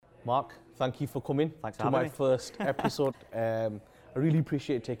Mark, thank you for coming Thanks for to my having me. first episode. I really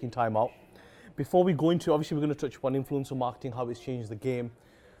appreciate taking time out. Before we go into, obviously we're going to touch upon influencer marketing, how it's changed the game,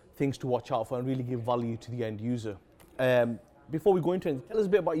 things to watch out for and really give value to the end user. Before we go into it, tell us a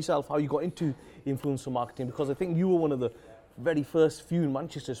bit about yourself, how you got into influencer marketing, because I think you were one of the very first few in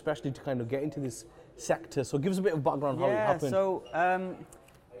Manchester, especially to kind of get into this sector. So give us a bit of background how it happened. So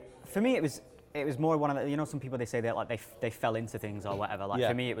for me, it was more one of the, you know, some people they say that like they fell into things or whatever. Like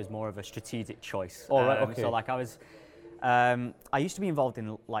for me, it was more of a strategic choice. Oh, right, okay. So like I used to be involved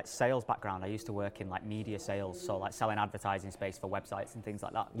in like sales background. I used to work in like media sales, so like selling advertising space for websites and things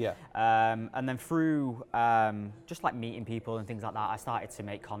like that. Yeah. And then through just like meeting people and things like that, I started to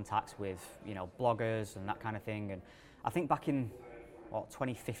make contacts with, you know, bloggers and that kind of thing. And I think back in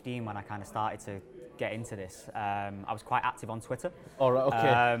 2015 when I kind of started to get into this, I was quite active on Twitter. All right,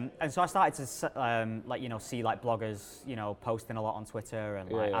 okay. And so I started to like, you know, see like bloggers, you know, posting a lot on Twitter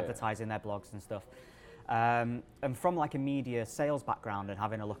and like advertising their blogs and stuff. And from like a media sales background and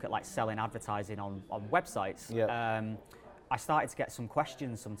having a look at like selling advertising on websites, I started to get some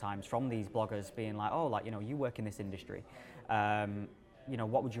questions sometimes from these bloggers being like, oh, like, you know, you work in this industry, you know,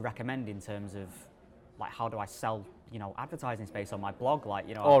 what would you recommend in terms of like, how do I sell, you know, advertising space on my blog? Like,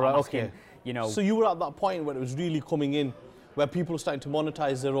 you know, I'm asking, you know. So you were at that point where it was really coming in, where people were starting to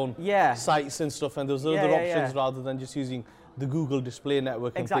monetize their own sites and stuff, and there was other options rather than just using the Google display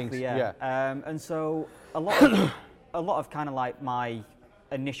network and things. And so a lot of kind of like my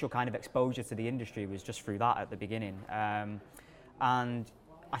initial kind of exposure to the industry was just through that at the beginning. And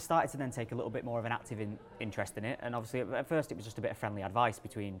I started to then take a little bit more of an active interest in it. And obviously at first it was just a bit of friendly advice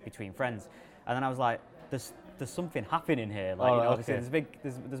between friends. And then I was like, there's something happening here. Like, you know, obviously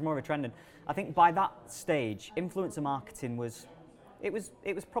there's more of a trend. And I think by that stage, influencer marketing was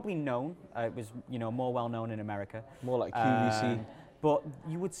probably known. It was, you know, more well known in America. More like QVC. But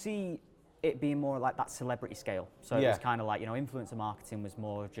you would see it being more like that celebrity scale. So it was kind of like, you know, influencer marketing was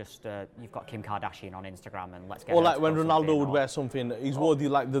more just, you've got Kim Kardashian on Instagram and let's get or like when Ronaldo would wear something, he's wore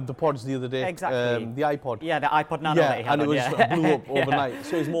the pods the other day. Exactly. The iPod. Yeah, the iPod Nano that he had and it was blew up overnight.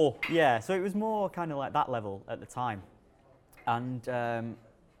 So it was more. Yeah, so it was more kind of like that level at the time. And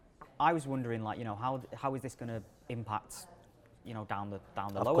I was wondering, like, you know, how is this going to impact, you know, down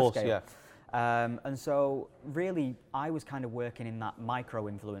the lower scale? Yeah. And so really I was kind of working in that micro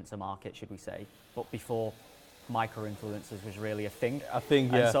influencer market, should we say, but before micro influencers was really a thing.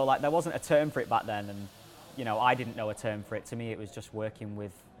 And so like there wasn't a term for it back then, and you know, I didn't know a term for it. To me it was just working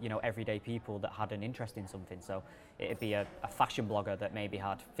with, you know, everyday people that had an interest in something. So it'd be a fashion blogger that maybe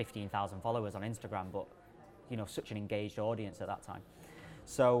had 15,000 followers on Instagram, but you know, such an engaged audience at that time.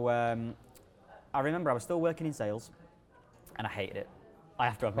 So I remember I was still working in sales and I hated it. I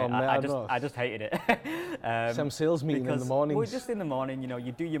have to admit, I just hated it. Some sales meeting in the mornings. Well, just in the morning, you know,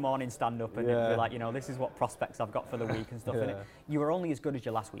 you do your morning stand-up and you'd be like, you know, this is what prospects I've got for the week and stuff. And you were only as good as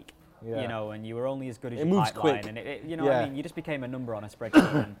your last week, you know, and you were only as good as your moves pipeline. Quick. And it you know what I mean? You just became a number on a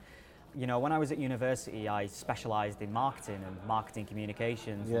spreadsheet. And, you know, when I was at university, I specialised in marketing and marketing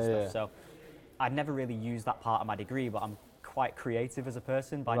communications and stuff. So I'd never really used that part of my degree, but I'm quite creative as a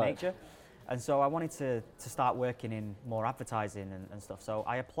person by nature. And so I wanted to start working in more advertising and stuff. So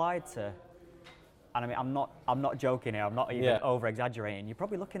I applied to, and I mean, I'm not joking here. I'm not even over exaggerating. You're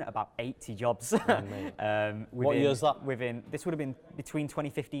probably looking at about 80 jobs. What year is that? This would have been between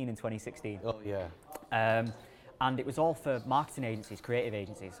 2015 and 2016. Oh yeah. And it was all for marketing agencies, creative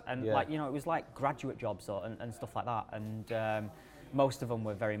agencies, and like, you know, it was like graduate jobs and stuff like that. And most of them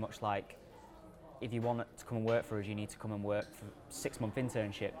were very much like, if you want to come and work for us, you need to come and work for a 6-month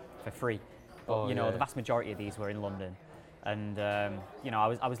internship for free. But, you know, the vast majority of these were in London. And, you know,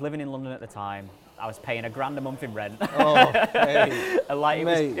 I was living in London at the time. I was paying £1,000 a month in rent. Oh, hey. And, like,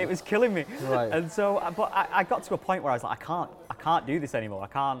 it was killing me. Right. And so, but I got to a point where I was like, I can't do this anymore.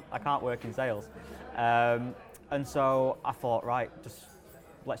 I can't work in sales. And so I thought, right,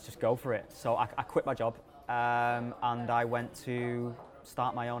 let's just go for it. So I quit my job and I went to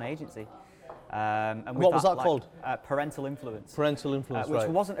start my own agency. And what was that called? Parental Influence. Parental Influence, which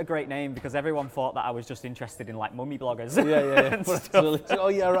wasn't a great name because everyone thought that I was just interested in like mummy bloggers. Oh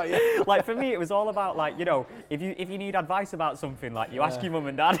yeah, right. Yeah. Like for me, it was all about like, you know, if you need advice about something, like you ask your mum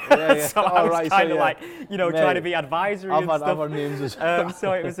and dad. So I was kind of like, you know, trying to be advisory and stuff. I've had names as well.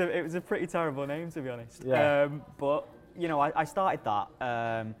 So it was a pretty terrible name, to be honest. Yeah. But you know, I started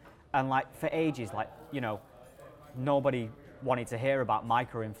that, and like for ages, like, you know, nobody wanted to hear about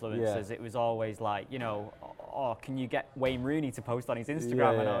micro-influencers. It was always like, you know, oh, can you get Wayne Rooney to post on his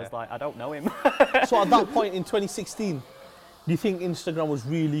Instagram? And I was like, I don't know him. So at that point in 2016, Do you think Instagram was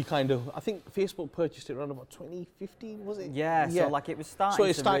really kind of? I think Facebook purchased it around about 2015, was it? Yeah. So like it was starting. So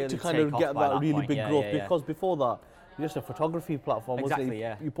it started really to kind of get that really point. big growth because before that, just a photography platform, exactly, wasn't it?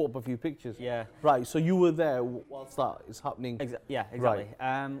 Yeah. You put up a few pictures. Yeah. Right. So you were there whilst that is happening. Yeah, exactly.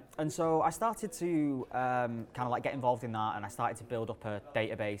 Right. And so I started to kind of like get involved in that, and I started to build up a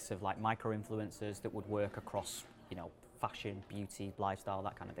database of like micro influencers that would work across, you know, fashion, beauty, lifestyle,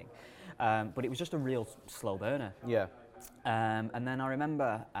 that kind of thing. But it was just a real slow burner. Yeah. And then I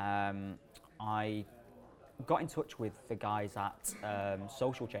remember I got in touch with the guys at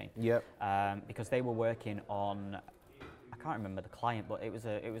Social Chain. Yep. Because they were working on, I can't remember the client, but it was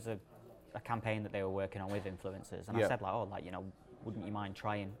a campaign that they were working on with influencers. And I said like, oh, like, you know, wouldn't you mind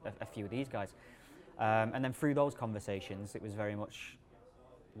trying a few of these guys? And then through those conversations, it was very much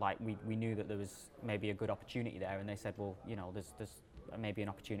like we knew that there was maybe a good opportunity there, and they said, well, you know, there's maybe an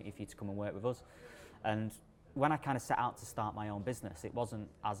opportunity for you to come and work with us. And when I kind of set out to start my own business, it wasn't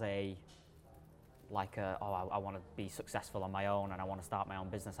as I want to be successful on my own and I want to start my own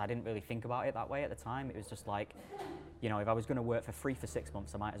business. I didn't really think about it that way at the time. It was just like, you know, if I was going to work for free for 6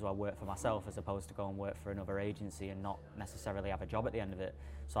 months, I might as well work for myself as opposed to go and work for another agency and not necessarily have a job at the end of it.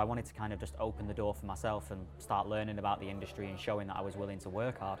 So I wanted to kind of just open the door for myself and start learning about the industry and showing that I was willing to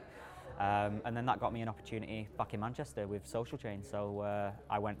work hard. And then that got me an opportunity back in Manchester with Social Chain. So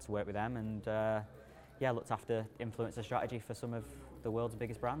I went to work with them and looked after influencer strategy for some of the world's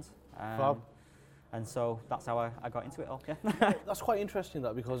biggest brands. And so that's how I got into it all. Yeah. That's quite interesting,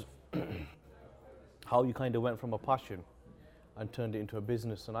 that, because how you kind of went from a passion and turned it into a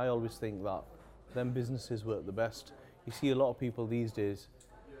business. And I always think that them businesses work the best. You see a lot of people these days,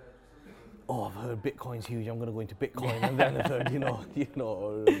 oh, I've heard Bitcoin's huge, I'm going to go into Bitcoin. And then I've heard, you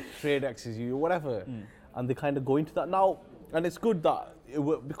know, TradeX is huge, whatever. And they kind of go into that now. And it's good that it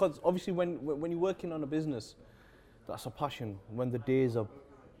works, because obviously when you're working on a business, that's a passion. When the days are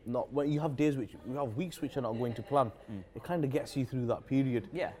not, when you have weeks which are not going to plan, it kind of gets you through that period.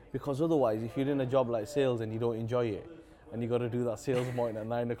 Yeah. Because otherwise, if you're in a job like sales and you don't enjoy it, and you got to do that sales appointment at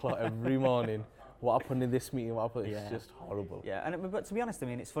 9 o'clock every morning, what happened in this meeting? What happened? It's just horrible. Yeah, but to be honest, I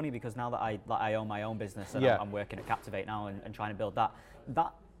mean, it's funny because now that I own my own business and I'm working at Captivate now and trying to build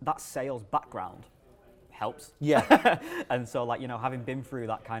that sales background helps. Yeah. And so, like, you know, having been through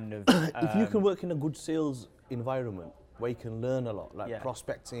that kind of if you can work in a good sales environment where you can learn a lot, like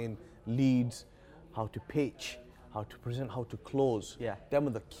prospecting, leads, how to pitch, how to present, how to close. Yeah. Them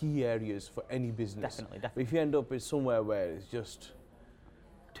are the key areas for any business. Definitely. But if you end up in somewhere where it's just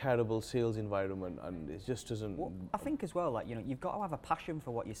terrible sales environment and it just doesn't. Well, I think as well, like, you know, you've got to have a passion for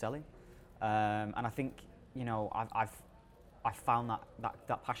what you're selling, and I think, you know, I've found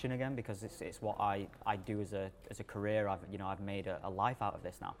that passion again because it's what I do as a career. I've made a life out of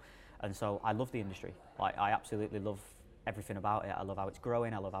this now, and so I love the industry. Like, I absolutely love everything about it. I love how it's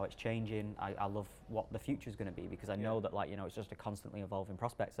growing. I love how it's changing. I love what the future is going to be because I know that, like, you know, it's just a constantly evolving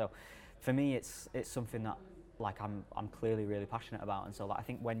prospect. So for me, it's something that, like, I'm clearly really passionate about. And so, like, I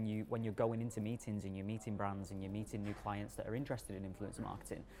think when you're going into meetings and you're meeting brands and you're meeting new clients that are interested in influencer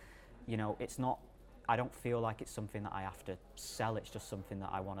marketing, you know, it's not, I don't feel like it's something that I have to sell. It's just something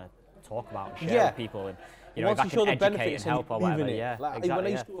that I want to talk about and share with people, and, you know, if I can educate and help or whatever. Yeah, like, exactly. When I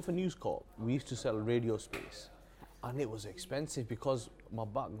used to work for News Corp, we used to sell radio space, and it was expensive because my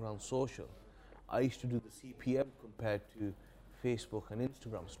background social. I used to do the CPM compared to Facebook and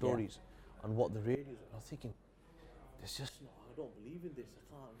Instagram stories, and what the radios. I was thinking, there's just no, I don't believe in this.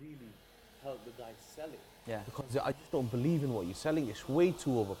 I can't really help the guys sell it. Yeah. Because I just don't believe in what you're selling. It's way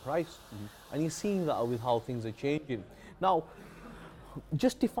too overpriced. And you're seeing that with how things are changing. Now,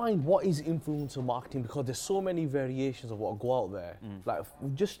 just define what is influencer marketing, because there's so many variations of what go out there. Like,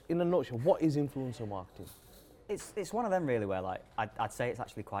 just in a nutshell, what is influencer marketing? It's one of them really where, like, I'd say it's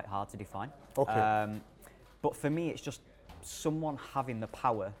actually quite hard to define. Okay. But for me, it's just someone having the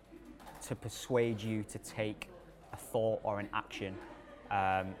power to persuade you to take a thought or an action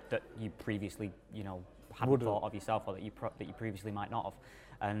that you previously, you know, hadn't thought of yourself, or that you previously might not have.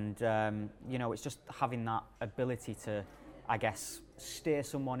 And you know, it's just having that ability to, I guess, steer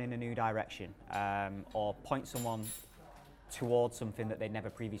someone in a new direction, or point someone towards something that they'd never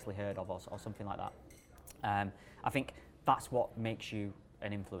previously heard of, or something like that. I think that's what makes you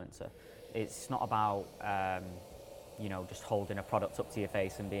an influencer. It's not about you know, just holding a product up to your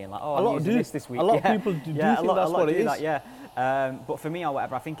face and being like, oh, I'm using this week. A lot of people do think that's what it is. That, yeah. But for me or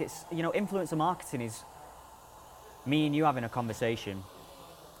whatever, I think it's, you know, influencer marketing is me and you having a conversation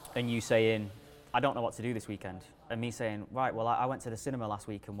and you saying, I don't know what to do this weekend. And me saying, right, well, I went to the cinema last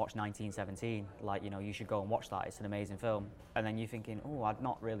week and watched 1917. Like, you know, you should go and watch that. It's an amazing film. And then you thinking, oh, I'd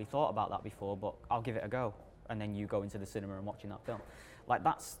not really thought about that before, but I'll give it a go. and then you go into the cinema and watching that film. Like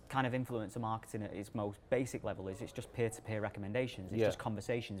that's kind of influencer marketing at its most basic level. Is it's just peer-to-peer recommendations. It's just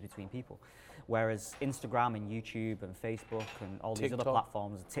conversations between people. Whereas Instagram and YouTube and Facebook and all these other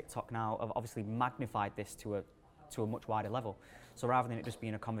platforms, TikTok now, have obviously magnified this to a much wider level. So rather than it just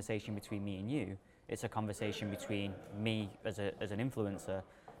being a conversation between me and you, it's a conversation between me as an influencer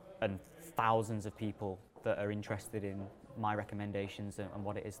and thousands of people that are interested in my recommendations and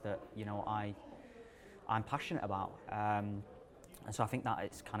what it is that I'm passionate about. And so I think that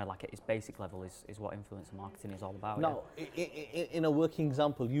it's kind of like at its basic level is what influencer marketing is all about. Now, in a working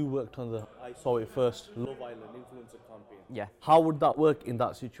example, you worked on the I Saw It First Love Island influencer campaign. Yeah. How would that work in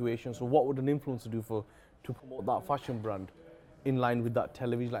that situation? So what would an influencer do to promote that fashion brand in line with that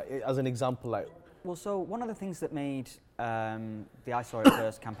television? Like, as an example, like. Well, so one of the things that made the I Saw It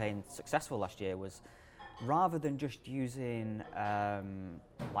First campaign successful last year was rather than just using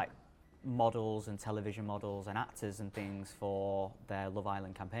like models and television models and actors and things for their Love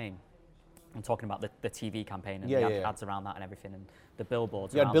Island campaign. I'm talking about the TV campaign and the ads around that and everything, and the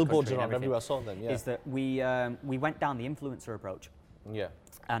billboards. Yeah, billboards around everywhere. I saw them. Yeah. Is that we went down the influencer approach. Yeah.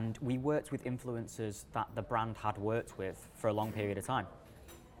 And we worked with influencers that the brand had worked with for a long period of time.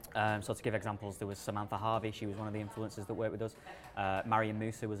 So to give examples, there was Samantha Harvey. She was one of the influencers that worked with us. Mariam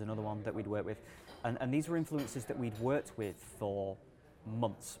Musa was another one that we'd worked with, and these were influencers that we'd worked with for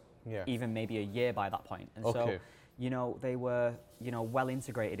months. Yeah. Even maybe a year by that point. And so, they were, well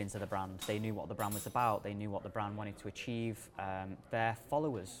integrated into the brand. They knew what the brand was about. They knew what the brand wanted to achieve. Their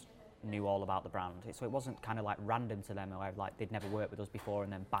followers knew all about the brand. So it wasn't kind of like random to them, or like they'd never worked with us before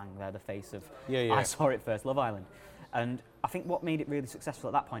and then bang, they're the face of I Saw It First Love Island. And I think what made it really successful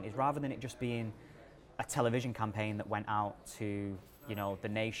at that point is rather than it just being a television campaign that went out to, the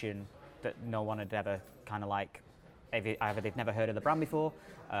nation that no one had ever kind of like, either they've never heard of the brand before,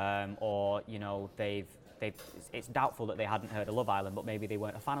 or it's doubtful that they hadn't heard of Love Island, but maybe they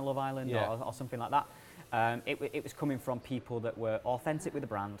weren't a fan of Love Island or something like that. It was coming from people that were authentic with the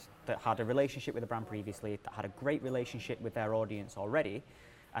brand, that had a relationship with the brand previously, that had a great relationship with their audience already,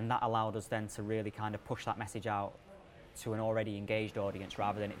 and that allowed us then to really kind of push that message out to an already engaged audience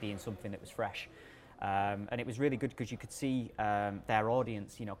rather than it being something that was fresh. And it was really good because you could see their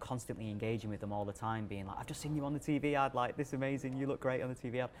audience, constantly engaging with them all the time, being like, I've just seen you on the TV ad, like, this is amazing, you look great on the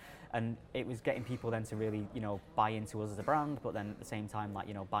TV ad. And it was getting people then to really, buy into us as a brand, but then at the same time, like,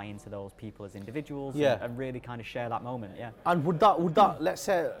 buy into those people as individuals and really kind of share that moment, And would that, let's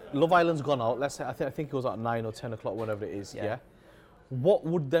say Love Island's gone out, let's say, I think it was at 9 or 10 o'clock, whatever it is, what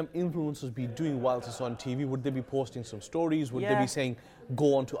would them influencers be doing whilst it's on TV? Would they be posting some stories? Would they be saying,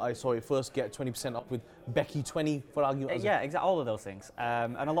 go on to I Saw It First, get 20% off with Becky 20 for argument? Yeah, exactly, all of those things.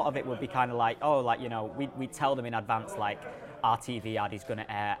 And a lot of it would be kind of like, we tell them in advance, like, our TV ad is going to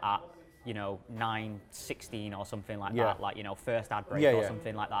air at, 9:16 or something like that, like, first ad break or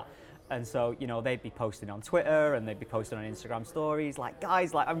something like that. And so, they'd be posting on Twitter and they'd be posting on Instagram stories, like,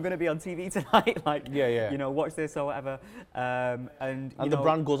 guys, like, I'm going to be on TV tonight, like, watch this or whatever. And the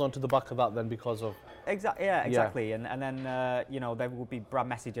brand goes on to the back of that then because of... Exactly. And then, there will be brand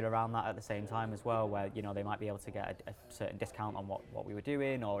messaging around that at the same time as well, where, they might be able to get a certain discount on what we were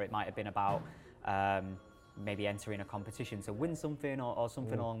doing, or it might have been about... maybe entering a competition to win something or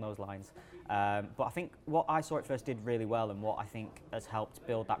something along those lines. But I think what I Saw It First did really well, and what I think has helped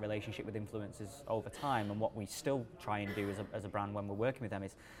build that relationship with influencers over time, and what we still try and do as a brand when we're working with them,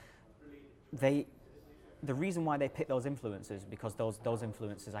 is the reason why they pick those influencers, because those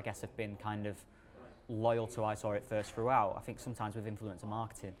influencers, I guess, have been kind of loyal to I Saw It First throughout. I think sometimes with influencer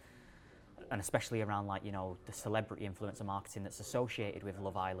marketing, and especially around, like, the celebrity influencer marketing that's associated with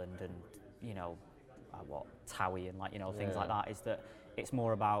Love Island and, Towie and, like, things like that, is that it's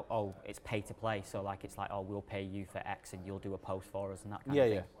more about, it's pay to play. So, like, it's like, we'll pay you for X and you'll do a post for us and that kind of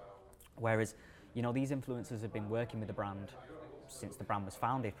thing. Whereas, these influencers have been working with the brand since the brand was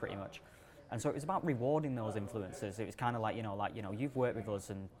founded, pretty much. And so it was about rewarding those influencers. It was kind of like, you've worked with us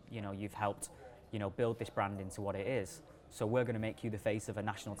and, you've helped, build this brand into what it is. So we're going to make you the face of a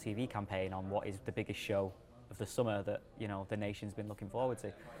national TV campaign on what is the biggest show of the summer that, the nation's been looking forward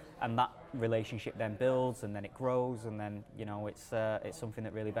to. And that relationship then builds and then it grows, and then, it's something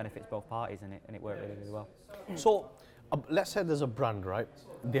that really benefits both parties, and it worked really, really well. So let's say there's a brand, right?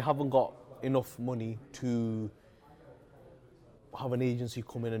 They haven't got enough money to have an agency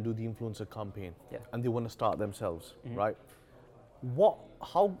come in and do the influencer campaign, and they want to start themselves, right?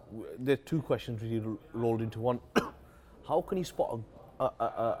 There are two questions really rolled into one. How can you spot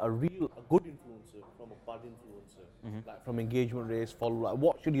a good influencer from a bad influencer, like from engagement rates, follow? Like,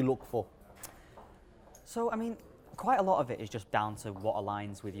 what should you look for? So, I mean, quite a lot of it is just down to what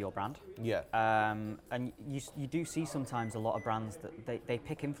aligns with your brand. Yeah. And you do see sometimes a lot of brands that they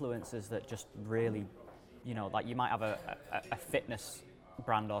pick influencers that just really, you know, like you might have a fitness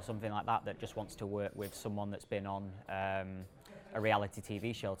brand or something like that just wants to work with someone that's been on a reality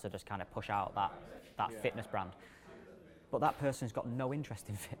TV show to just kind of push out that fitness brand. But that person's got no interest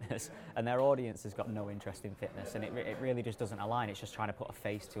in fitness, and their audience has got no interest in fitness, and it really just doesn't align. It's just trying to put a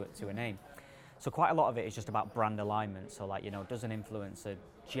face to a name. So quite a lot of it is just about brand alignment. So like, you know, does an influencer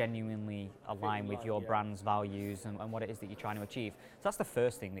genuinely align with your brand's values and what it is that you're trying to achieve? So that's the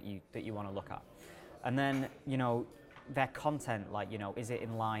first thing that you want to look at. And then, you know, their content, like, you know, is it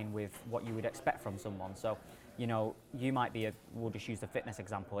in line with what you would expect from someone? So, you know, you might be we'll just use the fitness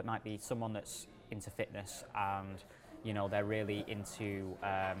example. It might be someone that's into fitness and, you know, they're really into,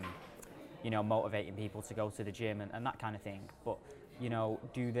 you know, motivating people to go to the gym and that kind of thing. But, you know,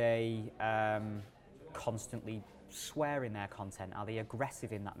 do they constantly swear in their content? Are they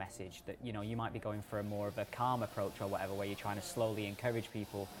aggressive in that message? That, you know, you might be going for a more of a calm approach or whatever, where you're trying to slowly encourage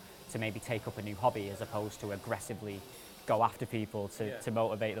people to maybe take up a new hobby as opposed to aggressively go after people to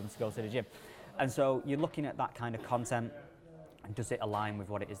motivate them to go to the gym. And so you're looking at that kind of content, and does it align with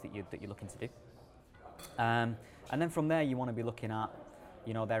what it is that you're looking to do? And then from there, you want to be looking at,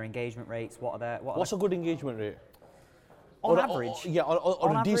 you know, their engagement rates. What's a good engagement rate? On average? Or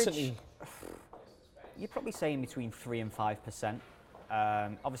on decently. You're probably saying between 3 and 5%.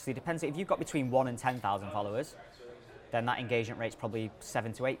 Obviously, it depends. If you've got between 1 and 10,000 followers, then that engagement rate's probably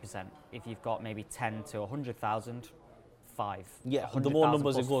 7 to 8%. If you've got maybe 10 to 100,000, 5. Yeah, the more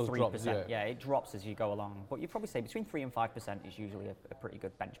numbers it goes, 3%. drops. Yeah, it drops as you go along. But you'd probably say between 3 and 5% is usually a pretty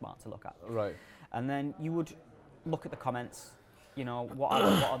good benchmark to look at. Right. And then you would look at the comments. You know, what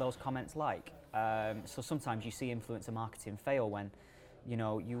are those comments like? So sometimes you see influencer marketing fail when, you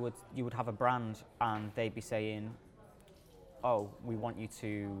know, you would have a brand and they'd be saying, oh, we want you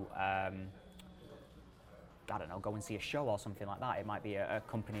to, I don't know, go and see a show or something like that. It might be a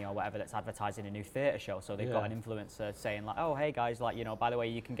company or whatever that's advertising a new theatre show. So they've got an influencer saying like, oh, hey guys, like, you know, by the way,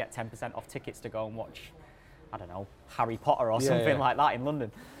 you can get 10% off tickets to go and watch, I don't know, Harry Potter or something like that in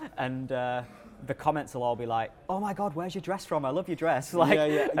London. And the comments will all be like, oh my God, where's your dress from? I love your dress. Like,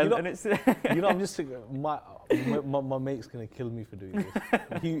 and it's you know, I'm just thinking, my mate's going to kill me for doing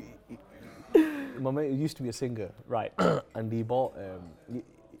this. My mate used to be a singer. Right. And he bought,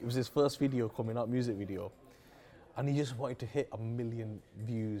 it was his first video coming out, music video. And he just wanted to hit 1 million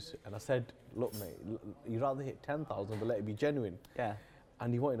views. And I said, look, mate, you'd rather hit 10,000, but let it be genuine. Yeah.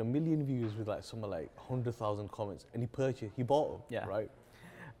 And he wanted 1 million views with like something like 100,000 comments. And he bought them, right?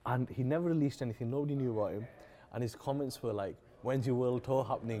 And he never released anything, nobody knew about him. And his comments were like, when's your world tour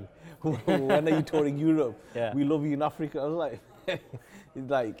happening? When are you touring Europe? Yeah. We love you in Africa. I was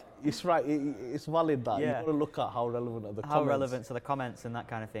like, it's right, it's valid that. You've got to look at how relevant are the comments. How relevant are the comments and that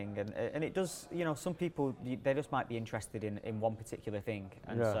kind of thing. And it does, you know, some people, they just might be interested in one particular thing.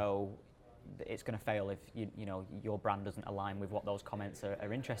 And so it's going to fail if, you know, your brand doesn't align with what those comments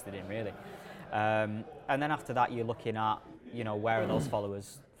are interested in, really. And then after that, you're looking at, you know, where are those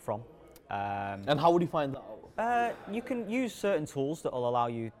followers from? And how would you find that out? You can use certain tools that will allow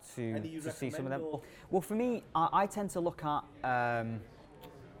you to see some of them. Well, for me, I tend to look at,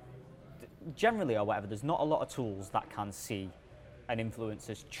 generally or whatever, there's not a lot of tools that can see an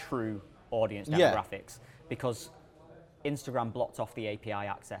influencer's true audience demographics because Instagram blocked off the API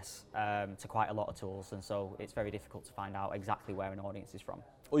access to quite a lot of tools, and so it's very difficult to find out exactly where an audience is from.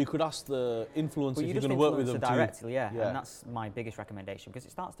 Or you could ask the influencer if you're going to work with them directly, and that's my biggest recommendation because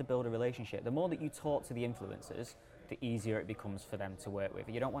it starts to build a relationship. The more that you talk to the influencers, the easier it becomes for them to work with.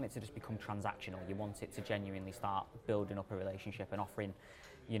 You don't want it to just become transactional. You want it to genuinely start building up a relationship and offering,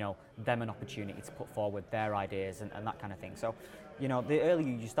 you know, them an opportunity to put forward their ideas and that kind of thing. So, you know, the earlier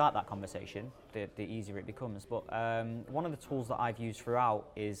you start that conversation, the easier it becomes. But one of the tools that I've used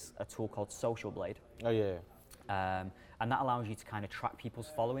throughout is a tool called Social Blade. Oh, yeah. And that allows you to kind of track people's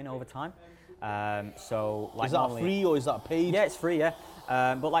following over time. So, like, is that free or is that paid? Yeah, it's free. Yeah,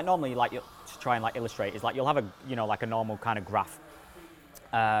 but like normally, like to try and like illustrate, is like you'll have a, you know, like a normal kind of graph,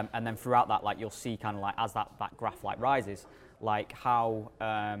 and then throughout that, like you'll see kind of like as that graph like rises, like how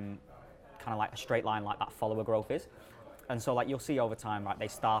kind of like a straight line like that follower growth is, and so like you'll see over time, like they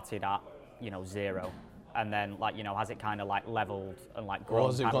started at, you know, 0. And then, like, you know, has it kind of like leveled and like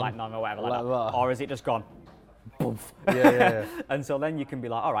grown, kind of like normal, whatever, like that, or has it just gone? Boof. Yeah. And so then you can be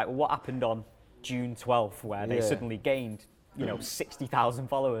like, all right, well, what happened on June 12th where they suddenly gained, you know, 60,000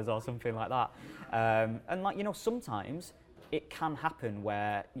 followers or something like that? And like, you know, sometimes it can happen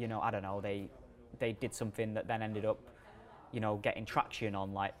where, you know, I don't know, they did something that then ended up, you know, getting traction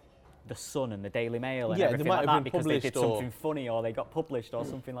on like the Sun and the Daily Mail and everything like that because they did something funny or they got published or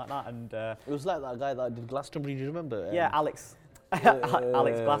something like that. And it was like that guy that did Glastonbury. Do you remember? Yeah, Alex.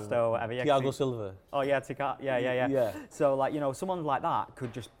 Alex Glasgow or whatever. Yeah, Thiago Silva. Oh yeah, yeah. So like, you know, someone like that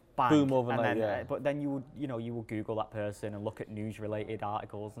could just boom overnight. And then, but then you would Google that person and look at news-related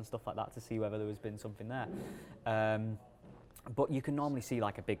articles and stuff like that to see whether there was been something there. But you can normally see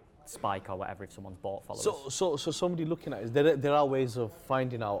like a big spike or whatever if someone's bought followers. So somebody looking at it, there are ways of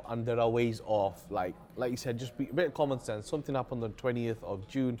finding out, and there are ways of like you said, just be a bit of common sense. Something happened on the 20th of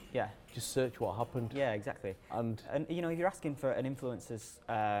June. Yeah. Just search what happened. Yeah, exactly. And you know, if you're asking for an influencer's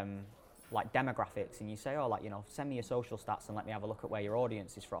like demographics, and you say, oh, like, you know, send me your social stats and let me have a look at where your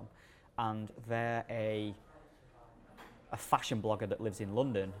audience is from, and they're a fashion blogger that lives in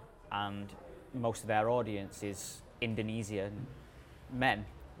London, and most of their audience is Indonesian men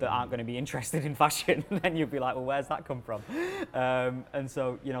that aren't going to be interested in fashion, then you'll be like, well, where's that come from? And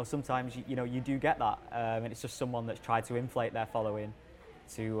so, you know, sometimes you do get that, and it's just someone that's tried to inflate their following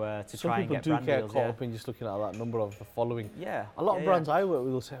to try and get brand deals. Some people do get caught up in just looking at that number of the following. Yeah. A lot of brands I work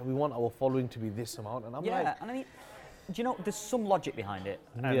with will say, we want our following to be this amount, and I'm like... Yeah, and I mean, do you know, there's some logic behind it.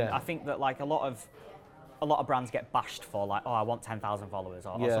 I think that like a lot of brands get bashed for like, oh, I want 10,000 followers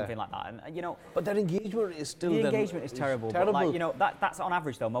or something like that, and you know. But their engagement is still... The engagement is terrible. But like, you know, that's on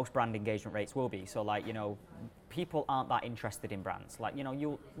average though. Most brand engagement rates will be. So like, you know, people aren't that interested in brands. Like, you know,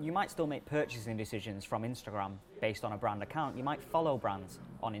 you might still make purchasing decisions from Instagram based on a brand account. You might follow brands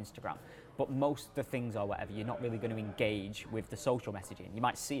on Instagram, but most of the things or whatever, you're not really going to engage with the social messaging. You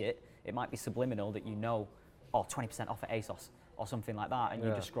might see it. It might be subliminal that you know, oh, 20% off at ASOS or something like that, and you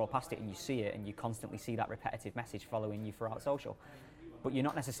just scroll past it and you see it and you constantly see that repetitive message following you throughout social. But you're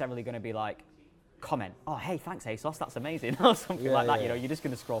not necessarily going to be like, comment, oh, hey, thanks ASOS, that's amazing, or something like that. You know, you're just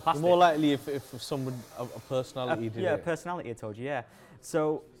going to scroll past it. More likely if someone, a personality did it. Yeah, a personality had told you, yeah.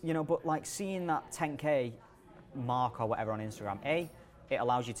 So, you know, but like seeing that 10K mark or whatever on Instagram, it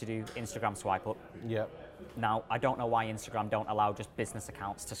allows you to do Instagram swipe up. Yeah. Now, I don't know why Instagram don't allow just business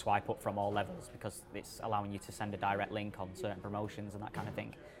accounts to swipe up from all levels, because it's allowing you to send a direct link on certain promotions and that kind of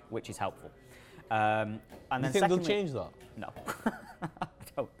thing, which is helpful. And then you think they'll change that? No.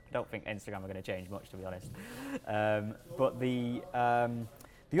 I don't think Instagram are going to change much, to be honest. But the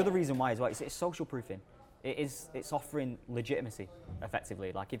other reason why as well is it's social proofing. It's offering legitimacy,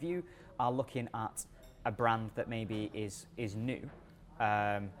 effectively. Like if you are looking at a brand that maybe is new,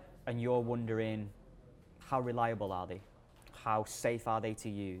 and you're wondering, how reliable are they? How safe are they to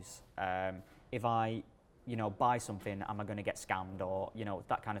use? If I, you know, buy something, am I going to get scammed, or, you know,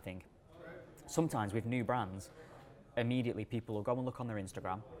 that kind of thing? Sometimes with new brands, immediately people will go and look on their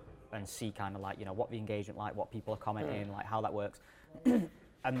Instagram and see kind of like, you know, what the engagement like, what people are commenting, like how that works.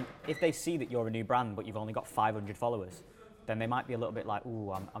 And if they see that you're a new brand but you've only got 500 followers, then they might be a little bit like,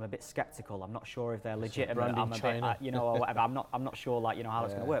 ooh, I'm a bit skeptical. I'm not sure if they're legitimate. I'm a bit, you know, or whatever. I'm not sure, like, you know, how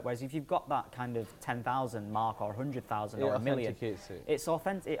it's going to work. Whereas if you've got that kind of 10,000 mark or 100,000 or a million, it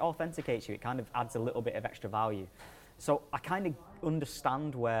authenticates you. It kind of adds a little bit of extra value. So I kind of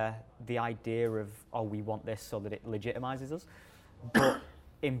understand where the idea of, oh, we want this so that it legitimizes us, but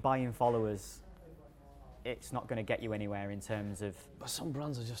in buying followers, it's not going to get you anywhere in terms of. But some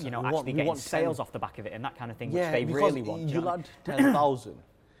brands are just, you know, actually getting sales off the back of it and that kind of thing, which they really want. You'll add 10,000.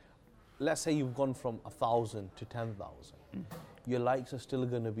 Let's say you've gone from 1,000 to 10,000. Your likes are still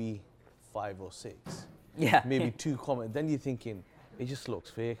going to be 5 or 6. Yeah. Maybe 2 comments. Then you're thinking, it just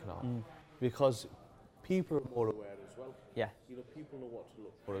looks fake now, because people are more aware as well. Yeah. You know, people know what to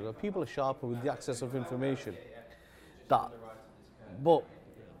look for. People are sharper with the access of information. But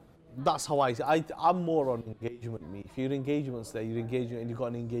that's how I'm more on engagement. If your engagement's there, you're engaging and you've got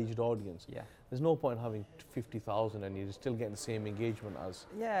an engaged audience. Yeah. There's no point having 50,000 and you're still getting the same engagement as.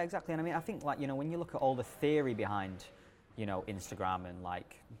 Yeah, exactly. And I mean, I think, like, you know, when you look at all the theory behind, you know, Instagram and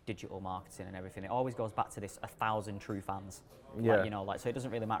like digital marketing and everything, it always goes back to this 1,000 true fans. Yeah. Like, you know, like, so it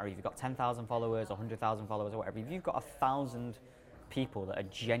doesn't really matter if you've got 10,000 followers or 100,000 followers or whatever. If you've got 1,000 people that are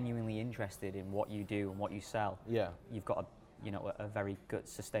genuinely interested in what you do and what you sell, you've got a very good,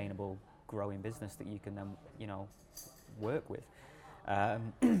 sustainable, growing business that you can then, you know, work with.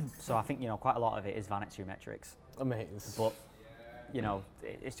 So I think, you know, quite a lot of it is vanity metrics. Amazing. But, you know,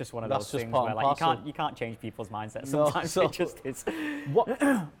 it's just one of those things where, like, you can't change people's mindsets. Sometimes it just is. What,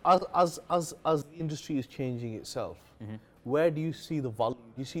 as the industry is changing itself, where do you see the value?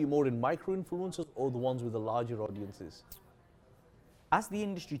 Do you see it more in micro influencers or the ones with the larger audiences? As the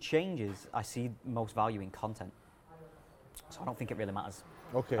industry changes, I see most value in content. So I don't think it really matters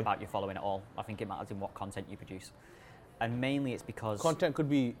about your following at all. I think it matters in what content you produce. And mainly it's because content could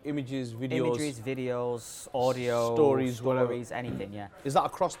be images, videos, audio, stories, anything. Yeah. Is that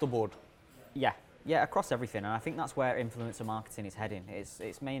across the board? Yeah, across everything, and I think that's where influencer marketing is heading.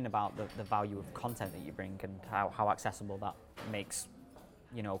 It's mainly about the value of content that you bring and how accessible that makes,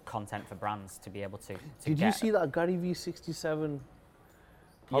 content for brands to be able to Did you see that Gary V67?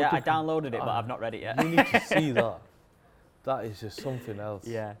 Yeah, I downloaded it, but I've not read it yet. You need to see that. That is just something else.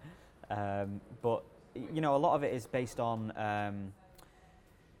 Yeah, but a lot of it is based on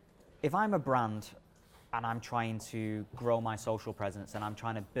if I'm a brand and I'm trying to grow my social presence and I'm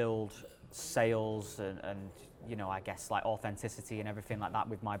trying to build sales and I guess like authenticity and everything like that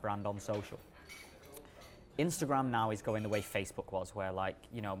with my brand on social. Instagram now is going the way Facebook was, where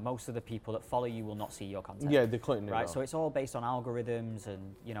most of the people that follow you will not see your content. Yeah, they're cutting it right. out. So it's all based on algorithms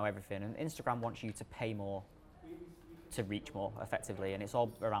and everything. And Instagram wants you to pay more to reach more effectively, and it's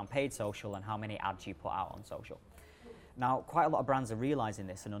all around paid social and how many ads you put out on social. Now, quite a lot of brands are realizing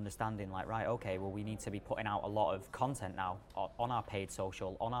this and understanding, we need to be putting out a lot of content now on our paid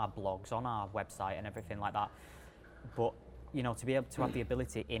social, on our blogs, on our website and everything like that. But, to be able to have the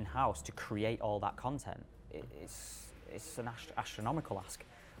ability in-house to create all that content, it's an astronomical ask.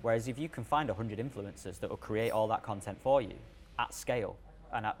 Whereas if you can find 100 influencers that will create all that content for you at scale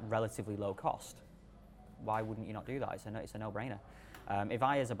and at relatively low cost, why wouldn't you not do that? It's a no-brainer. If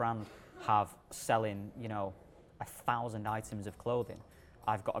I, as a brand, have selling, 1,000 items of clothing,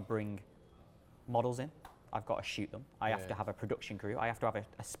 I've got to bring models in, I've got to shoot them, I have to have a production crew, I have to have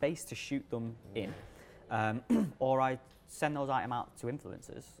a space to shoot them in, or I send those items out to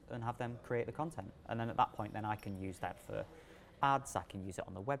influencers and have them create the content. And then at that point, then I can use that for ads, I can use it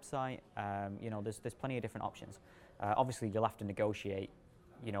on the website, there's plenty of different options. Obviously, you'll have to negotiate,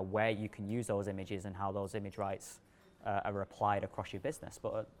 where you can use those images and how those image rights are applied across your business,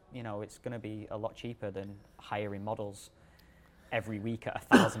 but it's going to be a lot cheaper than hiring models every week at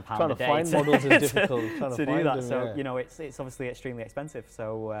 £1,000 a day. Trying to find models is difficult. To do that, so it's obviously extremely expensive.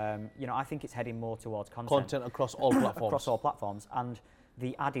 So I think it's heading more towards content across all platforms. Across all platforms, and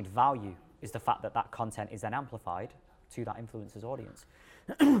the added value is the fact that content is then amplified to that influencer's audience.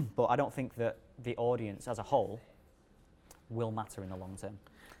 But I don't think that the audience as a whole will matter in the long term.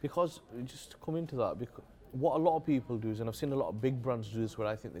 Because just to come into that, what a lot of people do is, and I've seen a lot of big brands do this where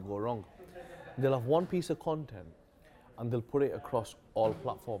I think they go wrong, they'll have one piece of content and they'll put it across all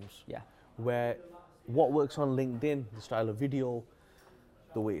platforms. Yeah. Where what works on LinkedIn, the style of video,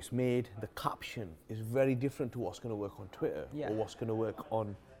 the way it's made, the caption is very different to what's going to work on Twitter or what's going to work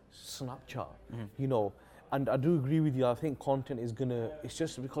on Snapchat. And I do agree with you. I think content is it's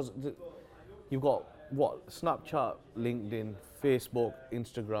just because you've got Snapchat, LinkedIn, Facebook,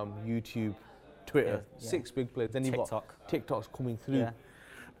 Instagram, YouTube, Twitter, 6 big players. Then you've got TikTok's coming through.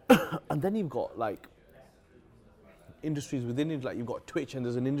 Yeah. And then you've got industries within it, you've got Twitch and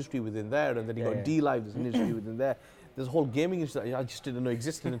there's an industry within there, and then you've got DLive, there's an industry within there. There's a whole gaming industry that I just didn't know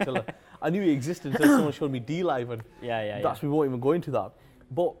existed until I knew it existed until someone showed me DLive, and we won't even go into that.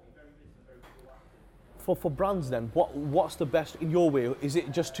 But for brands then, what's the best in your way? Is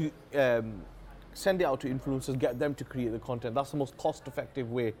it just to send it out to influencers, get them to create the content? That's the most cost-effective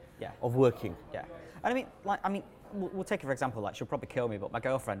way of working. Yeah, and I mean, we'll take it for example. She'll probably kill me, but my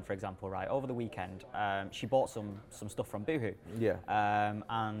girlfriend, for example, right over the weekend, she bought some stuff from Boohoo. Yeah.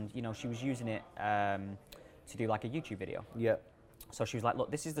 And she was using it to do a YouTube video. Yeah. So she was like,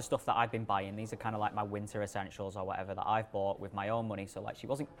 look, this is the stuff that I've been buying. These are kind of my winter essentials or whatever that I've bought with my own money. So she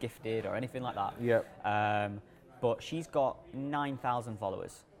wasn't gifted or anything like that. Yeah. But she's got 9,000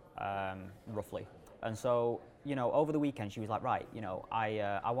 followers, roughly. And so, over the weekend, she was like, right,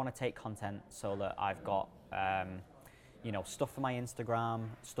 I want to take content so that I've got, stuff for my Instagram,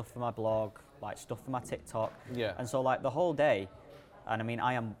 stuff for my blog, stuff for my TikTok. Yeah. And so, the whole day, and I mean,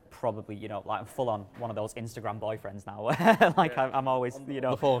 I am probably, I'm full on one of those Instagram boyfriends now. I'm always,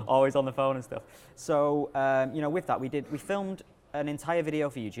 always on the phone and stuff. So, with that, we filmed an entire video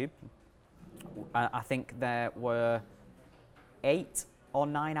for YouTube. I think there were 8 or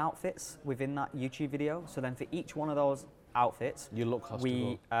 9 outfits within that YouTube video. So then for each one of those outfits,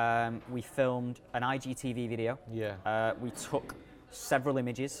 we filmed an IGTV video. Yeah. We took several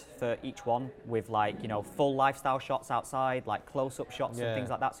images for each one with full lifestyle shots outside, close-up shots and things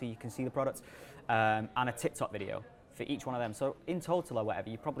like that, so you can see the products, and a TikTok video for each one of them. So in total or whatever,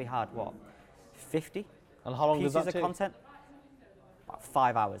 you probably had 50 and how long pieces does that of take? Content? About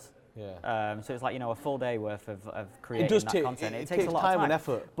 5 hours. Yeah. So it's a full day worth of creating that content. It takes a lot of time and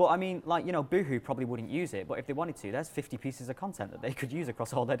effort. But I mean, Boohoo probably wouldn't use it, but if they wanted to, there's 50 pieces of content that they could use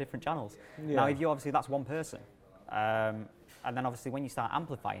across all their different channels. Yeah. Now, if that's one person, And then obviously when you start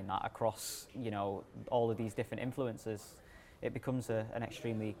amplifying that across, all of these different influencers, it becomes an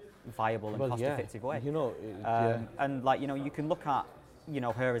extremely viable and cost-effective way. And like, you can look at,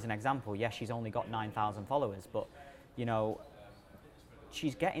 her as an example. Yes, she's only got 9,000 followers, but,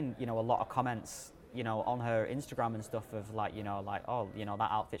 she's getting, a lot of comments, on her Instagram and stuff of like, oh,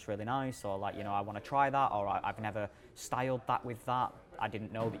 that outfit's really nice, or like, I want to try that, or I've never styled that with that. I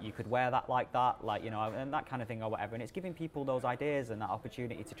didn't know that you could wear that like that, like, and that kind of thing or whatever. And it's giving people those ideas and that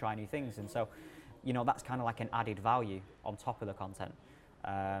opportunity to try new things. And so, that's kind of like an added value on top of the content.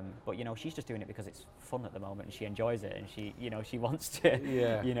 But she's just doing it because it's fun at the moment and she enjoys it, and she wants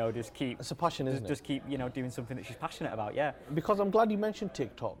to, just keep. It's a passion, isn't it? Just keep, doing something that she's passionate about. Yeah. Because I'm glad you mentioned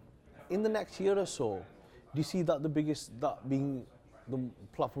TikTok. In the next year or so, do you see that that being the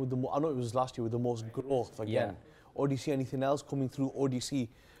platform with I know it was last year with the most growth again, yeah. Or do you see anything else coming through, or do you see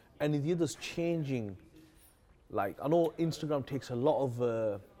any of the others changing? Like, I know Instagram takes a lot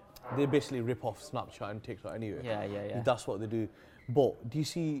of, they basically rip off Snapchat and TikTok anyway. Yeah. That's what they do. But do you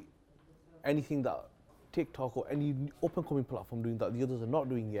see anything that TikTok or any up-and-coming platform doing that the others are not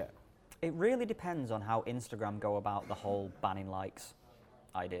doing yet? It really depends on how Instagram go about the whole banning likes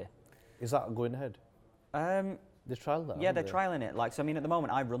idea. Is that going ahead? They trialled that. Yeah, they're trialling it. Like, so I mean, at the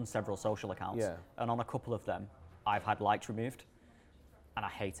moment, I run several social accounts, and on a couple of them, I've had likes removed, and I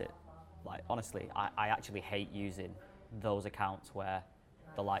hate it. Like, honestly, I actually hate using those accounts where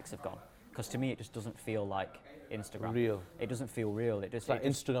the likes have gone, because to me, it just doesn't feel like Instagram. Real. It doesn't feel real. It's like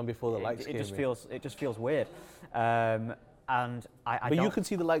Instagram before the likes came in. It just feels weird. And But you can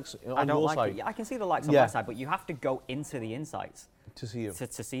see the likes on your side. Yeah, I can see the likes on my side, but you have to go into the insights to see them.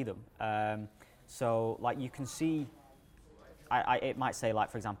 To see them. So like you can see, it might say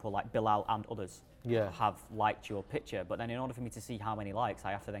like, for example, like Bilal and others have liked your picture, but then in order for me to see how many likes,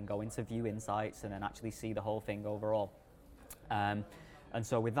 I have to then go into view insights and then actually see the whole thing overall. And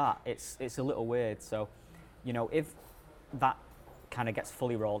so with that, it's a little weird. So, if that kind of gets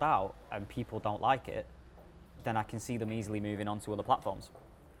fully rolled out and people don't like it, then I can see them easily moving on to other platforms,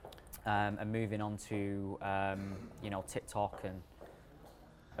 and moving on to TikTok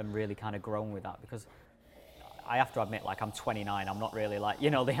and really kind of growing with that, because I have to admit, like, I'm 29. I'm not really like,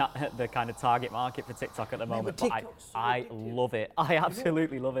 the kind of target market for TikTok at the moment. But I love it. I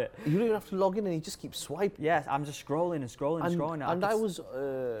absolutely love it. You don't even have to log in and you just keep swiping. Yes, I'm just scrolling and scrolling and scrolling. And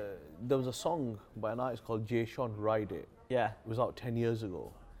there was a song by an artist called Jay Sean, Ride It. Yeah. It was out 10 years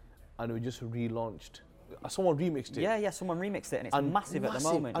ago. And it was just relaunched. Someone remixed it. Yeah, someone remixed it, and it's massive at the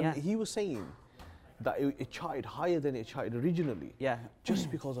moment. And he was saying that it charted higher than it charted originally. Yeah. Just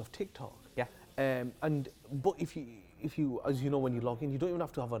because of TikTok. Yeah. But if you, as you know, when you log in, you don't even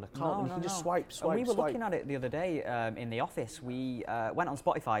have to have an account. You can just swipe. And we were looking at it the other day in the office. We went on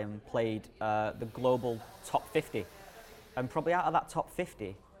Spotify and played the global top 50, and probably out of that top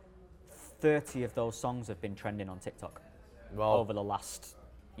 50, 30 of those songs have been trending on TikTok over the last,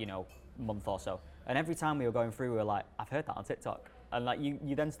 month or so. And every time we were going through, we were like, I've heard that on TikTok. And like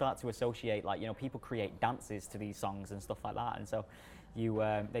you then start to associate, like, people create dances to these songs and stuff like that. And so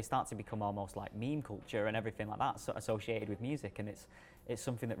they start to become almost like meme culture and everything like that, so associated with music. And it's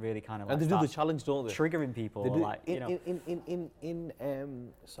something that really kind of like, and they do the challenge, don't they? Triggering people. They do, like,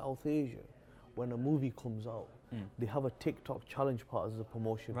 in South Asia, when a movie comes out, they have a TikTok challenge part as a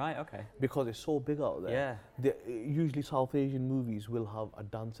promotion. Right, okay. Because it's so big out there. Yeah. Usually South Asian movies will have a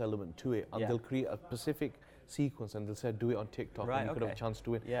dance element to it, and they'll create a specific sequence and they'll say do it on TikTok, and you could have a chance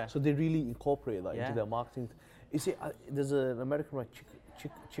to win. Yeah. So they really incorporate that into their marketing. Is it? There's an American brand,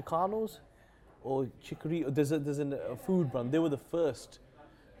 Chicanos, or Chicory. There's a food brand. They were the first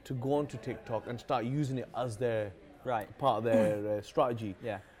to go onto TikTok and start using it as their part of their strategy.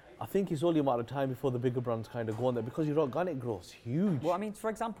 Yeah. I think it's only a matter of time before the bigger brands kind of go on there, because your organic growth's huge. Well, I mean, for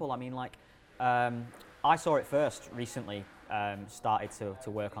example, I saw it first recently, started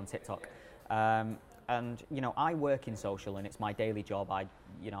to work on TikTok. And, I work in social and it's my daily job.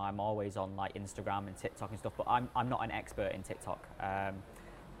 I'm always on like Instagram and TikTok and stuff, but I'm not an expert in TikTok.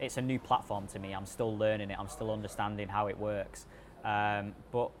 It's a new platform to me. I'm still learning it. I'm still understanding how it works.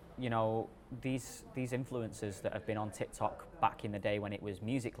 But these influencers that have been on TikTok back in the day when it was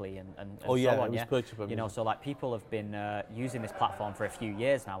Musical.ly and so on, it was purchased by so like people have been using this platform for a few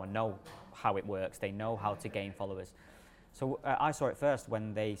years now and know how it works. They know how to gain followers. So I saw it first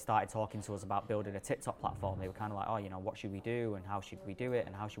when they started talking to us about building a TikTok platform. They were kind of like, what should we do and how should we do it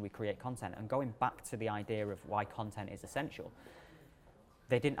and how should we create content? And going back to the idea of why content is essential,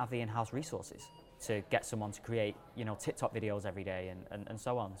 they didn't have the in-house resources to get someone to create, TikTok videos every day and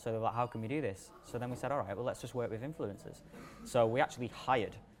so on. So they were like, how can we do this? So then we said, all right, well, let's just work with influencers. So we actually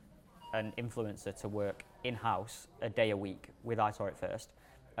hired an influencer to work in-house a day a week with I Saw It First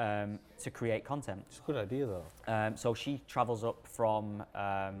to create content. It's a good idea though. So she travels up from,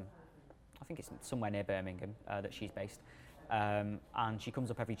 I think it's somewhere near Birmingham that she's based, and she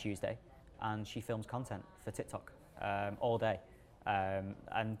comes up every Tuesday and she films content for TikTok all day.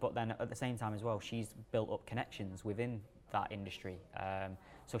 But then at the same time as well, she's built up connections within that industry.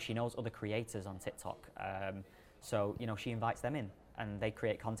 So she knows other creators on TikTok. So, you know, she invites them in and they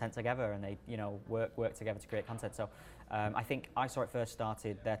create content together and they, you know, work together to create content. So I think I Saw It First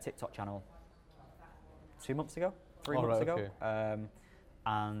started their TikTok channel 2 months ago, 3 months ago. Okay.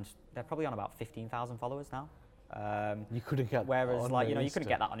 And they're probably on about 15,000 followers now. You couldn't get whereas, like, you know, you couldn't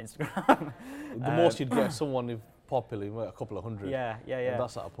get that on Instagram. The most you'd get someone if popular, a couple of hundred. Yeah. And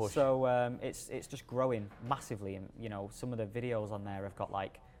that's at a push. So it's just growing massively, and you know, some of the videos on there have got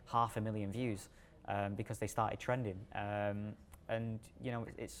like 500,000 views because they started trending. And you know,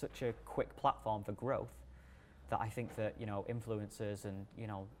 it's such a quick platform for growth that I think that, you know, influencers and, you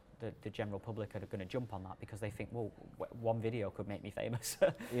know, the general public are going to jump on that because they think, well, one video could make me famous.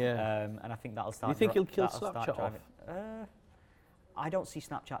 Yeah. And I think that'll start. Do you think you'll kill Snapchat off? I don't see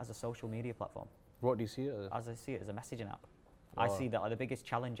Snapchat as a social media platform. What do you see it as? I see it as a messaging app. I see that the biggest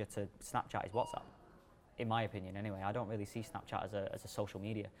challenger to Snapchat is WhatsApp, in my opinion anyway. I don't really see Snapchat as a social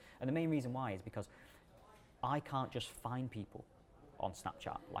media. And the main reason why is because I can't just find people on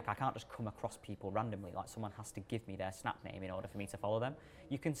Snapchat. Like, I can't just come across people randomly. Like, someone has to give me their Snap name in order for me to follow them.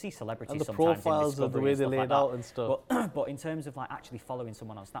 You can see celebrities and the sometimes profiles in of the way they're laid out and stuff. But in terms of like actually following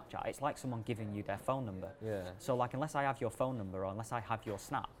someone on Snapchat, it's like someone giving you their phone number. Yeah. So like, unless I have your phone number or unless I have your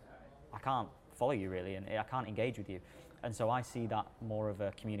Snap, I can't follow you really, and I can't engage with you. And so I see that more of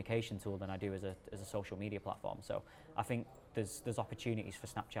a communication tool than I do as a social media platform. So I think there's opportunities for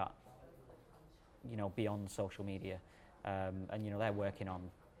Snapchat, you know, beyond social media. And you know, they're working on,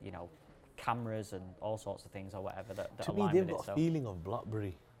 you know, cameras and all sorts of things or whatever that to align me, they've with got it, a feeling of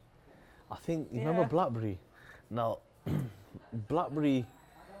BlackBerry. I think, you remember BlackBerry? Now, BlackBerry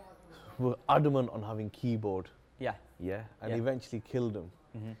were adamant on having keyboard. Yeah. Yeah, and eventually killed them.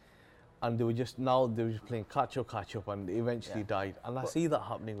 Mm-hmm. And they were just playing catch up, and they eventually died. And I see that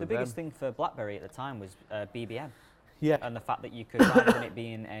happening with them. The biggest thing for BlackBerry at the time was BBM. Yeah. And the fact that you could, rather than it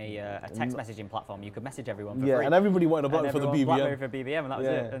being a text messaging platform, you could message everyone for free. Yeah, and everybody wanted a BlackBerry for the BBM. BlackBerry for BBM, and that was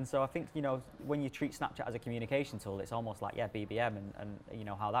it. And so I think, you know, when you treat Snapchat as a communication tool, it's almost like, BBM and you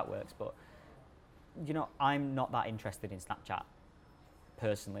know, how that works. But, you know, I'm not that interested in Snapchat,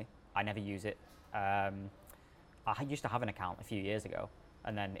 personally. I never use it. I used to have an account a few years ago,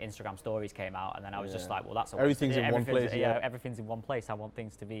 and then Instagram stories came out, and then I was just like, well, that's everything's in one place. Yeah, everything's in one place. I want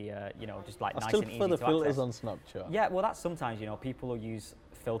things to be, you know, just like nice and easy to access. I still prefer the filters on Snapchat. Yeah, well, that's sometimes, you know, people will use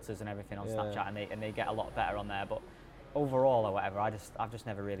filters and everything on Snapchat, and they get a lot better on there. But overall or whatever, I've just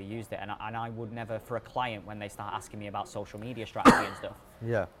never really used it, and I would never, for a client, when they start asking me about social media strategy and stuff.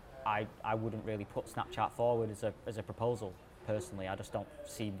 Yeah. I wouldn't really put Snapchat forward as a proposal personally. I just don't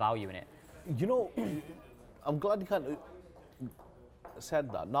see value in it. You know, I'm glad you kind of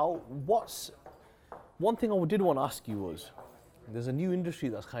said that. Now, one thing I did want to ask you was, there's a new industry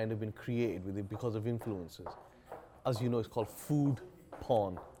that's kind of been created with it because of influencers. As you know, it's called food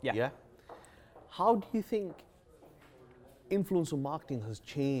porn. Yeah. How do you think influencer marketing has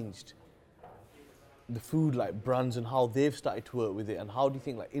changed the food like brands and how they've started to work with it? And how do you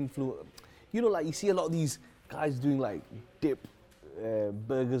think like you know, like you see a lot of these guys doing like dip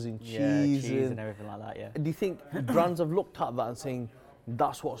burgers in cheese and everything like that. Yeah. Do you think brands have looked at that and saying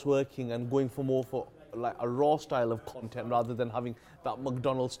that's what's working and going for more for like a raw style of content rather than having that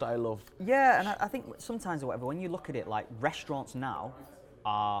McDonald's style of? Yeah, and I think sometimes or whatever, when you look at it, like restaurants now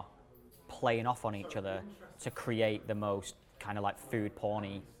are playing off on each other to create the most kind of like food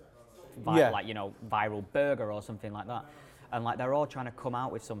porny, like, you know, viral burger or something like that, and like they're all trying to come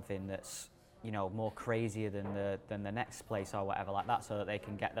out with something that's, you know, more crazier than the next place or whatever like that, so that they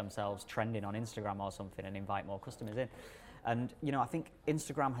can get themselves trending on Instagram or something and invite more customers in. And you know, I think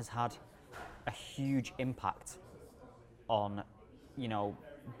Instagram has had a huge impact on, you know,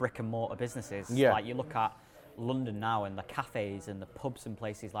 brick and mortar businesses. Like you look at London now and the cafes and the pubs and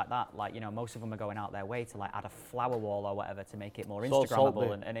places like that, like, you know, most of them are going out their way to like add a flower wall or whatever to make it more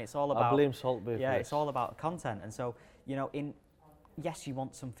Instagrammable, and it's all about, I blame Salt Bae. Yeah, it's all about content. And so, you know, yes, you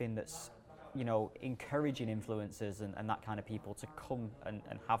want something that's, you know, encouraging influencers and that kind of people to come and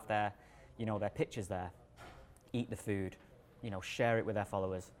have their, you know, their pictures there, eat the food, you know, share it with their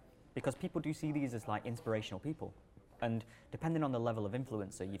followers, because people do see these as like inspirational people. And depending on the level of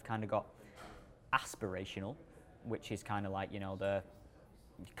influencer, you've kind of got aspirational, which is kind of like, you know,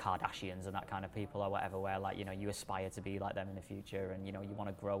 Kardashians and that kind of people or whatever, where like, you know, you aspire to be like them in the future, and you know, you want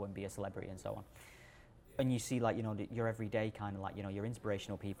to grow and be a celebrity and so on. And you see, like, you know, your everyday kind of like, you know, your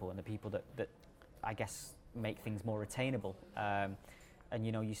inspirational people and the people that I guess make things more attainable. And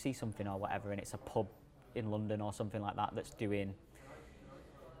you know, you see something or whatever, and it's a pub in London or something like that that's doing,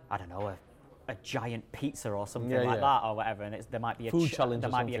 I don't know, a giant pizza or something like that or whatever, and there might be a food challenge. There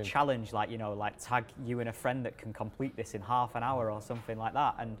might be a challenge, like, you know, like tag you and a friend that can complete this in half an hour or something like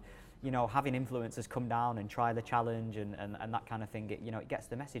that. And you know, having influencers come down and try the challenge and that kind of thing, it, you know, it gets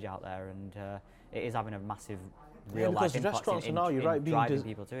the message out there, and it is having a massive real life impact restaurants in, now, you're right, driving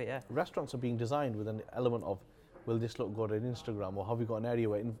people to it. Yeah, restaurants are being designed with an element of, will this look good on Instagram, or have you got an area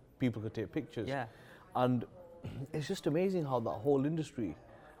where people could take pictures? Yeah, and it's just amazing how that whole industry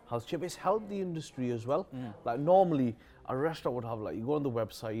has changed. It's helped the industry as well. Like normally a restaurant would have, like, you go on the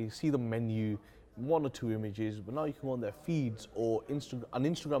website, you see the menu, 1 or 2 images, but now you can go on their feeds, or an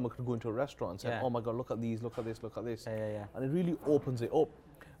Instagrammer could go into a restaurant and say, oh my God, look at these, look at this, look at this. And it really opens it up.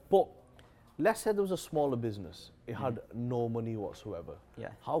 But let's say there was a smaller business, it had no money whatsoever.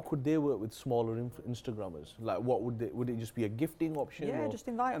 How could they work with smaller Instagrammers? Like, what would it just be a gifting option? Yeah, just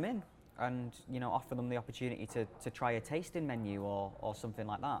invite them in and, you know, offer them the opportunity to try a tasting menu or something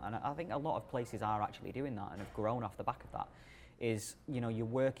like that. And I think a lot of places are actually doing that and have grown off the back of that. Is, you know, you're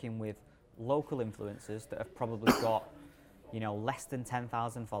working with local influencers that have probably got, you know, less than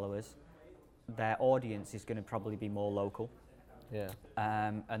 10,000 followers. Their audience is going to probably be more local.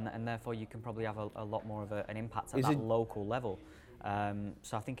 And therefore you can probably have a lot more of an impact at that local level.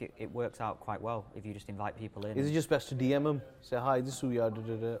 So I think it works out quite well if you just invite people in. Is it just best to DM them, say, hi, this is who we are,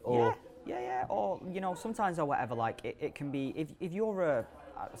 or yeah, or, you know, sometimes or whatever, like it can be, if you're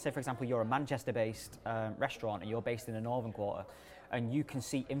say for example, you're a Manchester-based restaurant and you're based in the Northern Quarter, and you can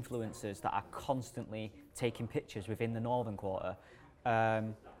see influencers that are constantly taking pictures within the Northern Quarter,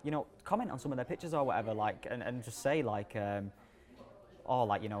 you know, comment on some of their pictures or whatever, like, and just say like, or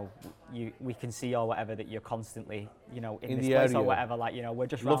like, you know, we can see or whatever that you're constantly, you know, in this place area, or whatever, like, you know, we're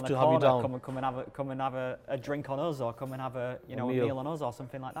just round the corner, come and have a drink on us, or come and have a meal on us or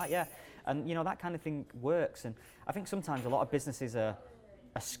something like that. Yeah, and you know, that kind of thing works. And I think sometimes a lot of businesses are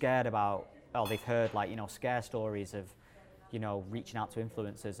scared about, they've heard, like, you know, scare stories of, you know, reaching out to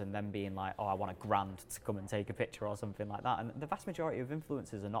influencers and then being like, oh, I want $1,000 to come and take a picture or something like that. And the vast majority of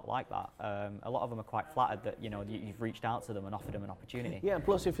influencers are not like that. A lot of them are quite flattered that, you know, you've reached out to them and offered them an opportunity. Yeah, and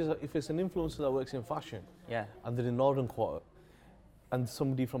plus if it's an influencer that works in fashion, and they're in Northern Quarter, and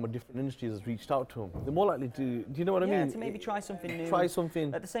somebody from a different industry has reached out to them, they're more likely to, do you know what I mean? Yeah, to maybe try something new. Try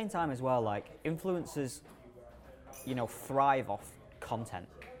something. At the same time as well, like, influencers, you know, thrive off content,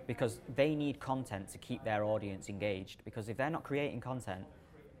 because they need content to keep their audience engaged, because if they're not creating content,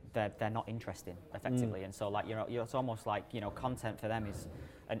 they're not interesting effectively. And so, like, you know, it's almost like, you know, content for them is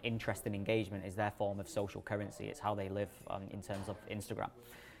an interest and engagement is their form of social currency. It's how they live in terms of Instagram.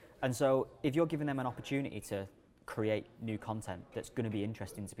 And so if you're giving them an opportunity to create new content that's going to be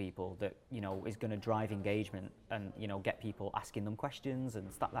interesting to people, that, you know, is going to drive engagement and, you know, get people asking them questions and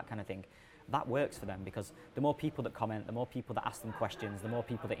that kind of thing, that works for them, because the more people that comment, the more people that ask them questions, the more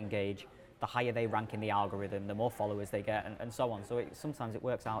people that engage, the higher they rank in the algorithm, the more followers they get, and so on. So sometimes it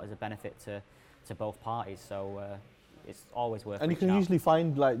works out as a benefit to both parties. So it's always worth. And you can usually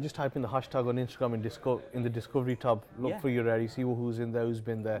find, like, just type in the hashtag on Instagram in the Discovery tab, look for your area, see who's in there, who's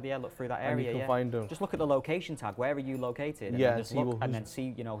been there. Yeah, look through that area. And you can find them. Just look at the location tag. Where are you located? And then just look and then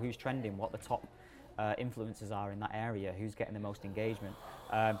see, you know, who's trending, what the top influencers are in that area, who's getting the most engagement.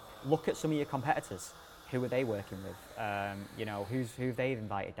 Look at some of your competitors. Who are they working with? You know, who they've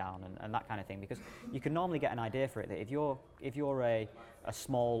invited down, and that kind of thing. Because you can normally get an idea for it. That if you're a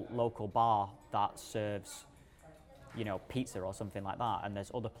small local bar that serves, you know, pizza or something like that, and there's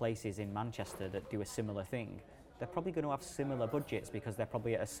other places in Manchester that do a similar thing, they're probably going to have similar budgets because they're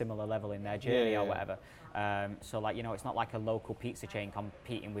probably at a similar level in their journey or whatever. So, like, you know, it's not like a local pizza chain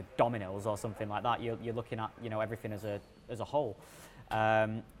competing with Domino's or something like that. You're looking at, you know, everything as a whole,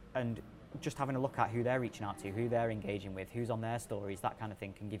 and just having a look at who they're reaching out to, who they're engaging with, who's on their stories, that kind of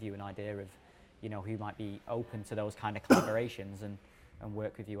thing can give you an idea of, you know, who might be open to those kind of collaborations and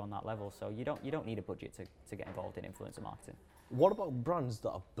work with you on that level. So you don't need a budget to get involved in influencer marketing. What about brands that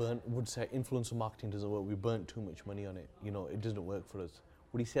are burnt, would say influencer marketing doesn't work, we burnt too much money on it, you know, it doesn't work for us?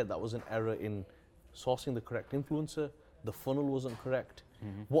 Would he say that was an error in sourcing the correct influencer, the funnel wasn't correct?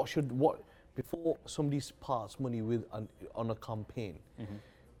 Before somebody parts money on a campaign,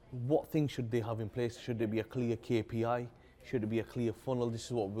 what things should they have in place? Should there be a clear KPI? Should it be a clear funnel? This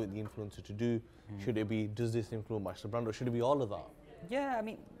is what we want the influencer to do. Should it be, does this influence match the brand, or should it be all of that? Yeah, I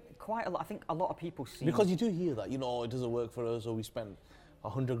mean, quite a lot. I think a lot of people see... Because you do hear that, you know, it doesn't work for us, or we spend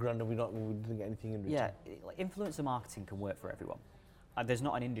 100 grand and we didn't get anything in return? Yeah, influencer marketing can work for everyone. There's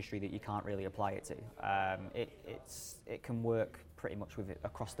not an industry that you can't really apply it to. It can work pretty much with it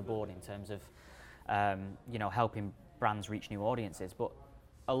across the board in terms of helping brands reach new audiences. But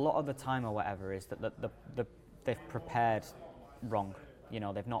a lot of the time or whatever is that they've prepared wrong.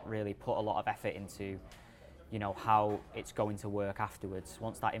 They've not really put a lot of effort into how it's going to work afterwards.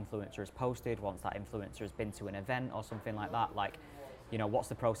 Once that influencer is posted, once that influencer has been to an event or something like that, what's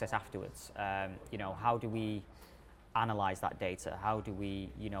the process afterwards? How do we analyze that data? How do we,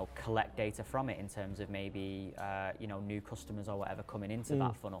 collect data from it in terms of maybe, new customers or whatever coming into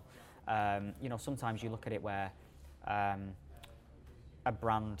that funnel? Sometimes you look at it where a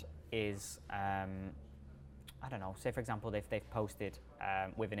brand is, I don't know, say for example, they've posted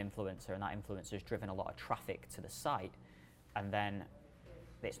with an influencer and that influencer has driven a lot of traffic to the site and then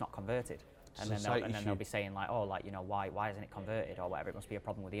it's not converted. And then they'll be saying why isn't it converted or whatever? It must be a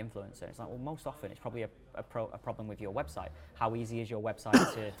problem with the influencer. It's like, well, most often it's probably a problem with your website. How easy is your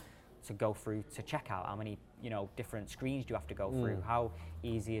website to go through to checkout? How many different screens do you have to go through? How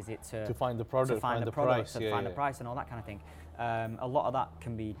easy is it to find the product, find the price, find the price and all that kind of thing? A lot of that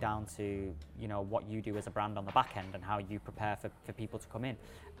can be down to what you do as a brand on the back end and how you prepare for people to come in.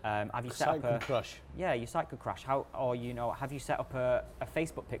 Have you set up a crash? Yeah, your site could crash. Have you set up a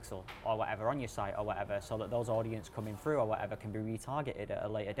Facebook pixel or whatever on your site or whatever, so that those audience coming through or whatever can be retargeted at a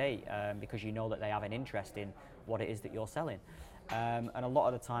later date because you know that they have an interest in what it is that you're selling. And a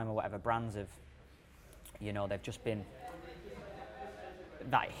lot of the time or whatever, brands have, they've just been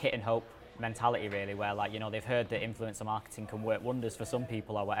that hit and hope mentality really, where they've heard that influencer marketing can work wonders for some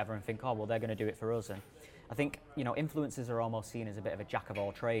people or whatever and think, oh well, they're going to do it for us. And I think influencers are almost seen as a bit of a jack of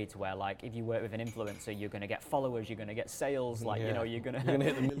all trades, where if you work with an influencer, you're going to get followers, you're going to get sales, you're going to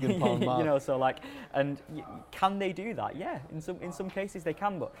hit the £1 million mark. Can they do that? Yeah, in some cases they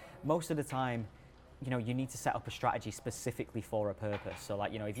can, but most of the time you need to set up a strategy specifically for a purpose. So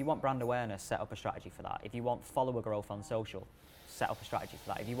if you want brand awareness, set up a strategy for that. If you want follower growth on social, set up a strategy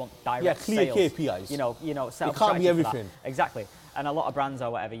for that. If you want direct clear sales, KPIs. set up a strategy. It can't be everything. For that. Exactly. And a lot of brands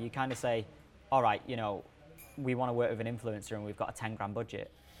or whatever, you kind of say, all right, we want to work with an influencer and we've got a 10 grand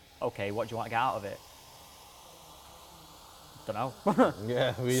budget. Okay, what do you want to get out of it? Don't know.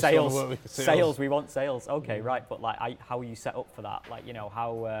 Yeah, sales. We want sales. Okay, right. But how are you set up for that?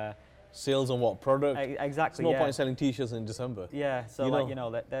 How. Sales on what product? Exactly. There's no point selling t-shirts in December. Yeah. So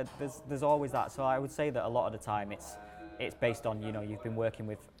there's always that. So I would say that a lot of the time it's based on you've been working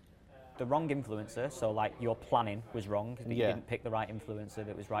with the wrong influencer. So your planning was wrong. You didn't pick the right influencer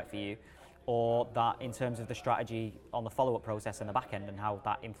that was right for you. Or that in terms of the strategy on the follow-up process and the back end and how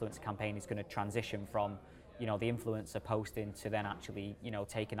that influencer campaign is going to transition from, the influencer posting to then actually,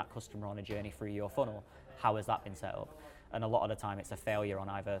 taking that customer on a journey through your funnel. How has that been set up? And a lot of the time it's a failure on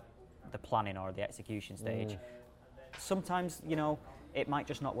either the planning or the execution stage. Sometimes, it might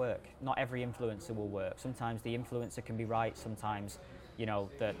just not work. Not every influencer will work. Sometimes the influencer can be right. Sometimes,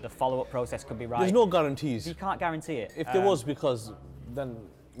 the follow-up process could be right. There's no guarantees. You can't guarantee it. If there was, because then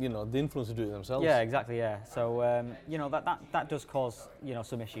the influencers do it themselves. Yeah, exactly. Yeah. So that does cause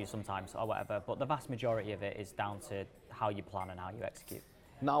some issues sometimes or whatever. But the vast majority of it is down to how you plan and how you execute.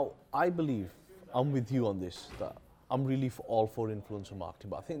 Now, I believe I'm with you on this. That I'm really all for influencer marketing,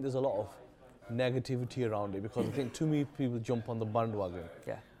 but I think there's a lot of negativity around it because I think too many people jump on the bandwagon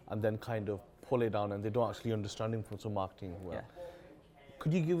and then kind of pull it down and they don't actually understand influencer marketing well. Yeah.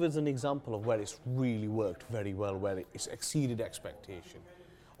 Could you give us an example of where it's really worked very well, where it's exceeded expectation?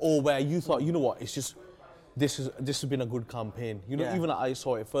 Or where you thought, it's just, this has been a good campaign. Even I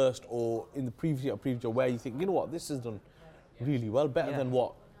saw it first or in the previous year where you think, this has done really well, better than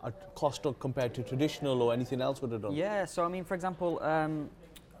what a cost compared to traditional or anything else would have done. Yeah, so I mean, for example,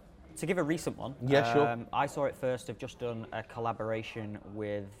 to give a recent one, sure. I saw it first. I've just done a collaboration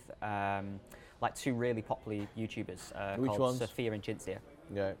with two really popular YouTubers Which called ones? Sophia and Cinzia.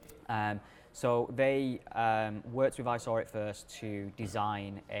 Yeah. So they worked with I Saw It First to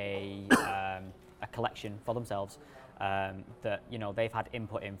design a collection for themselves that they've had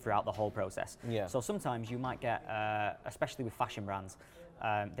input in throughout the whole process. Yeah. So sometimes you might get, especially with fashion brands,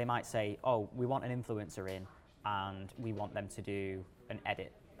 they might say, oh, we want an influencer in and we want them to do an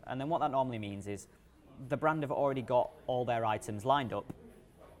edit. And then what that normally means is the brand have already got all their items lined up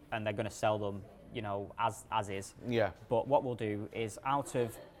and they're going to sell them, as is. Yeah. But what we'll do is out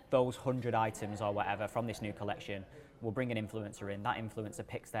of those 100 items or whatever from this new collection, we'll bring an influencer in. That influencer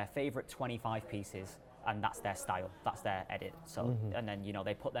picks their favorite 25 pieces and that's their style, that's their edit. So, and then,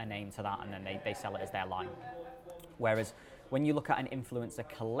 they put their name to that and then they sell it as their line. Whereas when you look at an influencer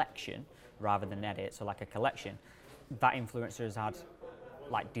collection rather than an edit, so like a collection, that influencer has had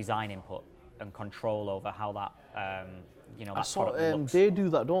like design input and control over how that that saw, product looks. they do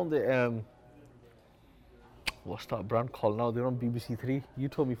that, don't they? What's that brand called now? They're on BBC Three. You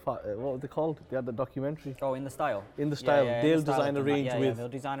told me what were they called? They had the documentary. Oh, In the Style. In the Style. They'll design a range with. Yeah, they'll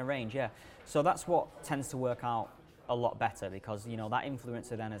design a range. Yeah. So that's what tends to work out a lot better because that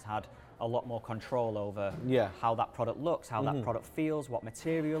influencer then has had a lot more control over how that product looks, how that product feels, what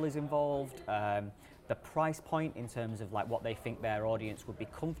material is involved, the price point in terms of like what they think their audience would be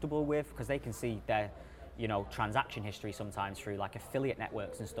comfortable with, because they can see their transaction history sometimes through like affiliate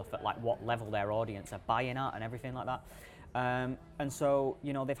networks and stuff at like what level their audience are buying at and everything like that. And so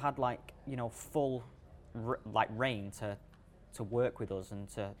they've had like full reign to work with us and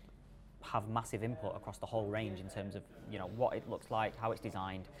to have massive input across the whole range in terms of what it looks like, how it's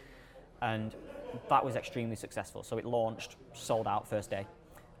designed, and that was extremely successful. So it launched, sold out first day.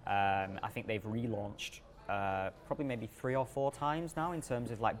 I think they've relaunched probably maybe 3 or 4 times now in terms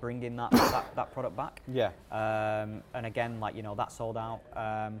of like bringing that product back. Yeah. And again, like that sold out.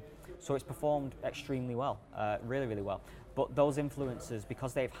 So it's performed extremely well, really, really well. But those influencers,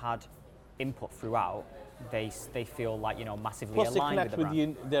 because they've had input throughout, they feel like massively Plus aligned they connect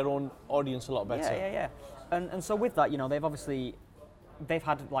with their own audience a lot better. Yeah. And so with that, they've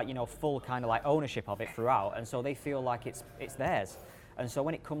had like full kind of like ownership of it throughout, and so they feel like it's theirs. And so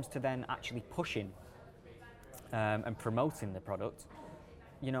when it comes to then actually pushing and promoting the product,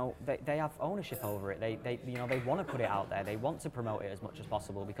 they have ownership over it. They want to put it out there. They want to promote it as much as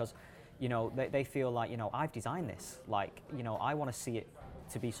possible because they feel like I've designed this. Like I want to see it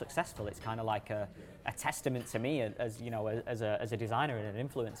to be successful. It's kind of like a testament to me as a designer and an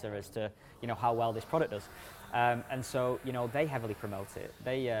influencer as to how well this product does. And so they heavily promote it.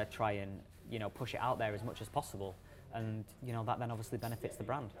 They try and push it out there as much as possible, and that then obviously benefits the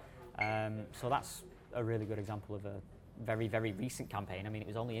brand. So that's a really good example of a very, very recent campaign. I mean, it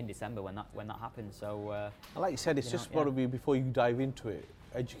was only in December when that happened. So like you said, it's just got to be, before you dive into it,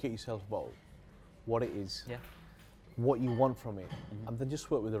 educate yourself about what it is, what you want from it, and then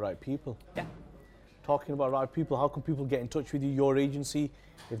just work with the right people. Yeah. Talking about right people, how can people get in touch with you, your agency?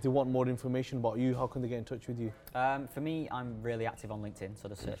 If they want more information about you, how can they get in touch with you? For me, I'm really active on LinkedIn, so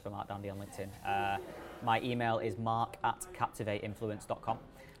just search for Mark Dandy on LinkedIn. My email is mark@captivateinfluence.com.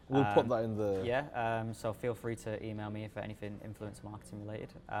 We'll put that in the... Yeah, so feel free to email me for anything influencer marketing related.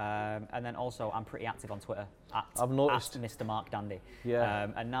 And then also, I'm pretty active on Twitter, I've noticed. at Mr. Mark Dandy.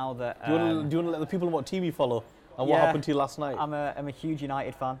 Yeah. And now that... Do you want to let the people know what team you follow and what happened to you last night? I'm a huge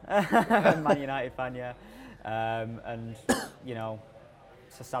United fan, Man United fan, yeah. And,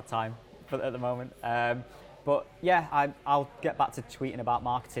 it's a sad time at the moment. But yeah, I'll get back to tweeting about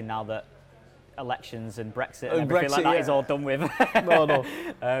marketing now that elections and Brexit and everything like that is all done with. No.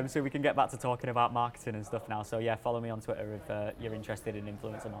 So we can get back to talking about marketing and stuff now. So yeah, follow me on Twitter if you're interested in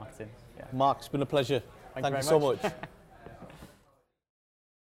influencer marketing. Yeah. Mark, it's been a pleasure. Thank you so much.